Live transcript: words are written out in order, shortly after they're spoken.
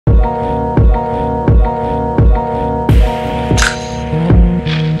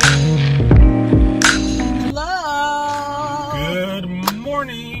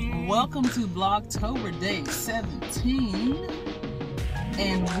to Vlogtober day 17,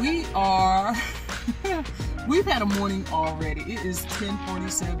 and we are we've had a morning already. It is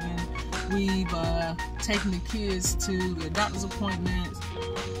 10:47. We've taken the kids to their doctor's appointments.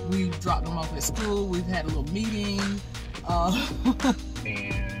 We've dropped them off at school. We've had a little meeting.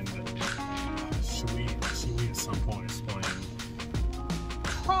 And should we at some point explain?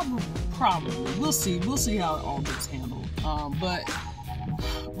 Probably. We'll see how it all gets handled. But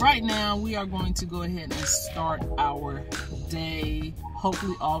right now we are going to go ahead and start our day,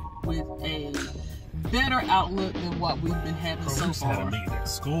 hopefully off with a better outlook than what we've been having so far. We just had a meeting at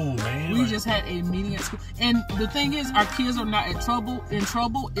school, man. We just had a meeting at school, and the thing is, our kids are not in trouble.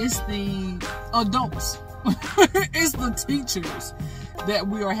 It's the adults, it's the teachers that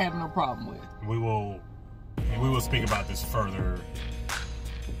we are having a problem with. We will speak about this further,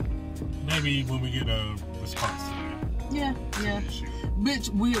 maybe when we get a response to that. Yeah. Bitch,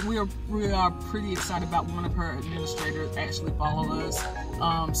 we are pretty excited about one of her administrators actually follow us.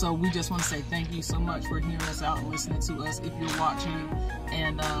 So we just want to say thank you so much for hearing us out and listening to us. If you're watching,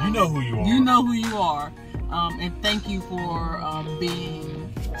 and you know who you are. You know who you are. And thank you for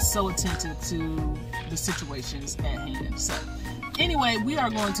being so attentive to the situations at hand. So anyway, we are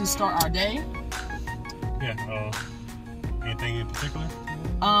going to start our day. Yeah. Anything in particular?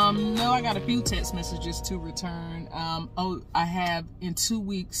 No, I got a few text messages to return. I have in 2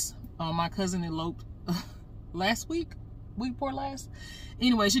 weeks. My cousin eloped week before last.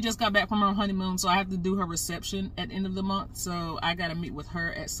 Anyway, she just got back from her honeymoon, so I have to do her reception at the end of the month. So I got to meet with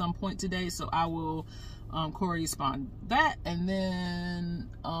her at some point today. So I will correspond that, and then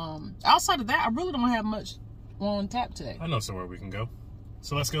outside of that, I really don't have much on tap today. I know somewhere we can go,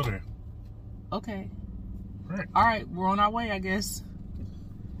 so let's go there. Okay. All right, we're on our way, I guess.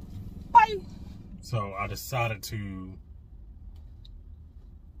 Bye. So I decided to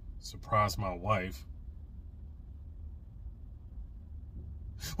surprise my wife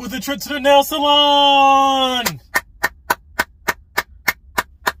with a trip to the nail salon.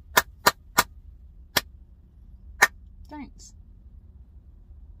 Thanks.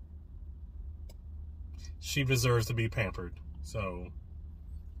 She deserves to be pampered, so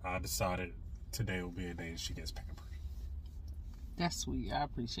I decided today will be a day she gets pampered. That's sweet. I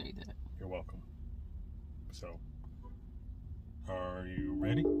appreciate that. You're welcome. So, are you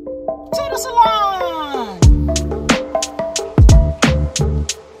ready? To the salon!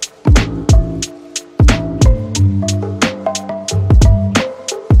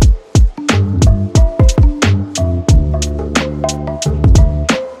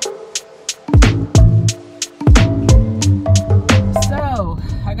 So,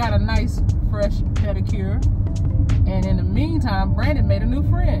 I got a nice, fresh pedicure. And in the meantime, Brandon made a new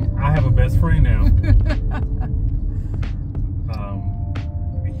friend. I have a best friend now.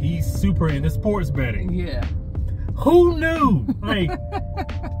 He's super into sports betting. Yeah. Who knew? Like,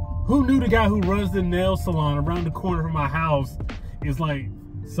 who knew the guy who runs the nail salon around the corner from my house is like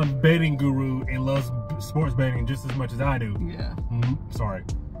some betting guru and loves sports betting just as much as I do? Yeah. Sorry.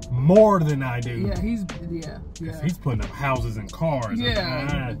 More than I do. Yeah, he's putting up houses and cars.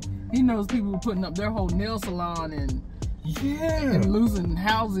 Yeah. He knows people putting up their whole nail salon and losing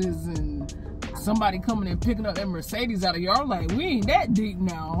houses, and somebody coming and picking up their Mercedes out of yard. Like, we ain't that deep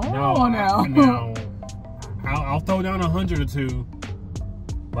now. No. I'll throw down 100 or 2,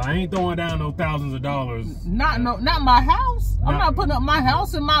 but I ain't throwing down no thousands of dollars. Not my house. I'm not putting up my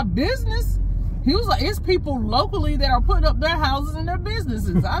house and my business. He was like, it's people locally that are putting up their houses and their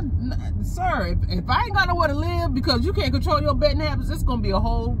businesses. Sir, if I ain't got nowhere to live because you can't control your betting habits, it's going to be a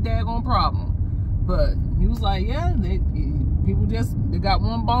whole daggone problem. But he was like, yeah, they got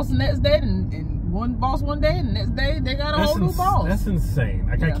one boss the next day and one boss one day, and the next day they got a whole new boss. That's insane.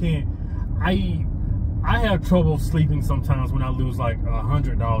 Like, I have trouble sleeping sometimes when I lose like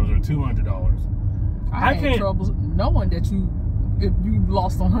 $100 or $200. I had trouble knowing that if you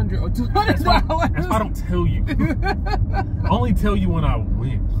lost $100 or $200. That's why I don't tell you. I only tell you when I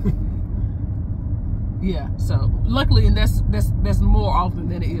win. Yeah, so luckily, and that's more often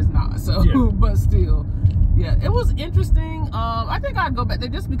than it is not. So, but still, yeah, it was interesting. I think I'd go back there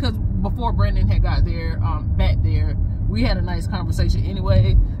just because before Brandon had got there, back there, we had a nice conversation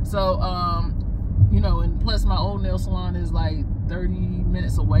anyway. So, and plus my old nail salon is like 30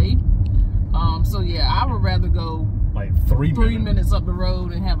 minutes away. So yeah, I would rather go like 3 minutes up the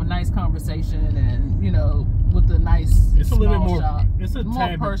road and have a nice conversation, and with a nice it's a little bit more shop. It's a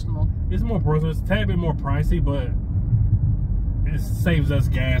more personal. It's more personal. It's a tad bit more pricey, but it saves us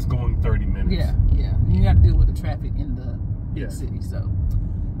gas going 30 minutes. Yeah. You got to deal with the traffic in the big city. So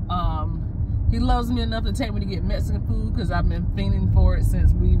He loves me enough to take me to get Mexican food because I've been fiending for it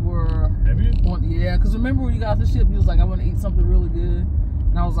since we were. Have you? Yeah, because remember when you got off the ship, you was like, I want to eat something really good.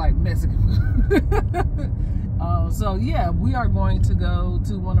 And I was like, Mexican food. So yeah, we are going to go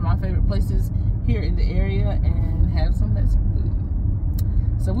to one of my favorite places here in the area and have some Mexican food.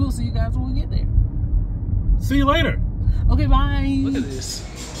 So we'll see you guys when we get there. See you later. Okay, bye. Look at this.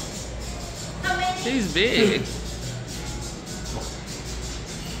 She's big.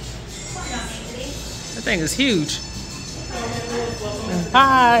 That thing is huge.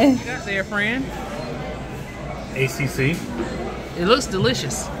 Hi. You got there, friend. ACC. It looks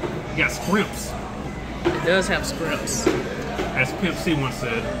delicious. You got scrimps. It does have scrimps. As Pimp C once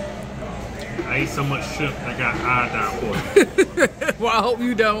said, I ate so much shrimp I got iodine poisoning. Well, I hope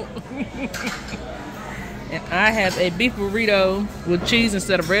you don't. And I have a beef burrito with cheese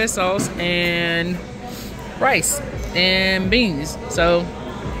instead of red sauce and rice and beans. So,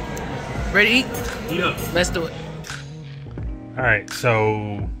 ready to eat? Yeah. Let's do it. Alright,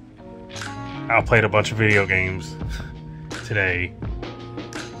 so I played a bunch of video games today.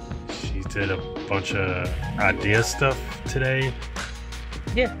 She did a bunch of idea stuff today.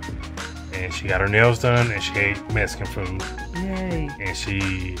 Yeah. And she got her nails done and she ate Mexican food. Yay. And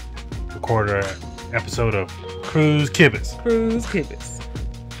she recorded an episode of Cruise Kibitz. Cruise Kibitz.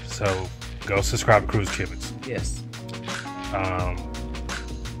 So go subscribe to Cruise Kibitz. Yes.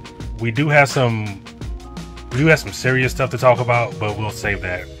 We do have some serious stuff to talk about, but we'll save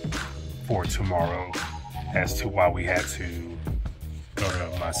that for tomorrow as to why we had to go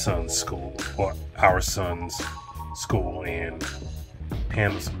to my son's school, or our son's school, and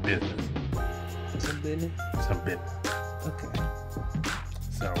handle some business. Some business? Some business. Okay.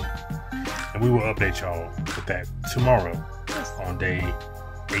 So, and we will update y'all with that tomorrow on day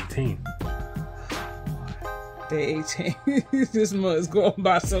 18. Day 18. This month is going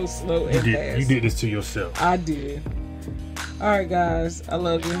by so slow and fast. You did this to yourself. I did. Alright, guys. I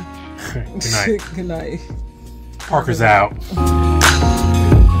love you. Good night. Good night. Parker's out.